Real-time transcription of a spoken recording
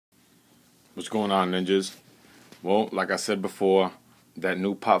What's going on, ninjas? Well, like I said before, that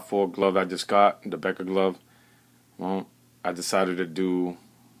new Pot 4 glove I just got, the Becker glove, well, I decided to do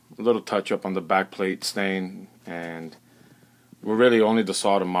a little touch up on the backplate stain, and we're really only the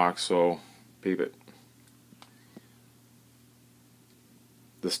solder mark, so peep it.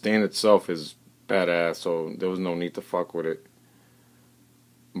 The stain itself is badass, so there was no need to fuck with it.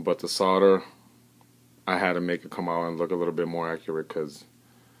 But the solder, I had to make it come out and look a little bit more accurate because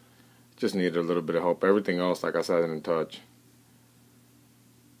just needed a little bit of help. Everything else, like I said, I didn't touch.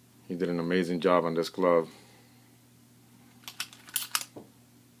 He did an amazing job on this glove.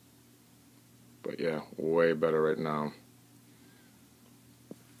 But yeah, way better right now.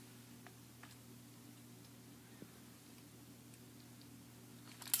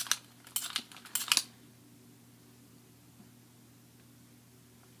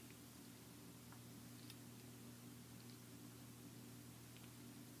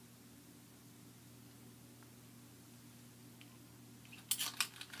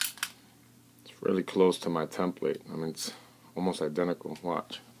 Really close to my template. I mean, it's almost identical.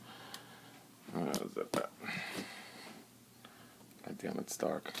 Watch. God damn, it's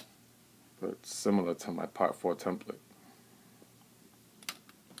dark. But it's similar to my Part 4 template.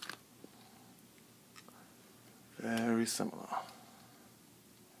 Very similar.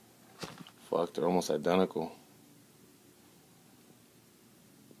 Fuck, they're almost identical.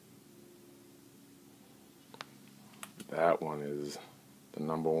 That one is the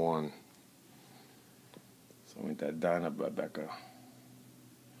 #1. So ain't that Dinah by Becker.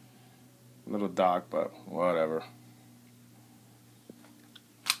 A little dark, but whatever.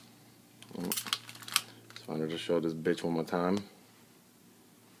 Just wanted to show this bitch one more time.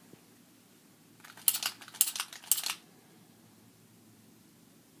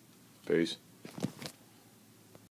 Peace.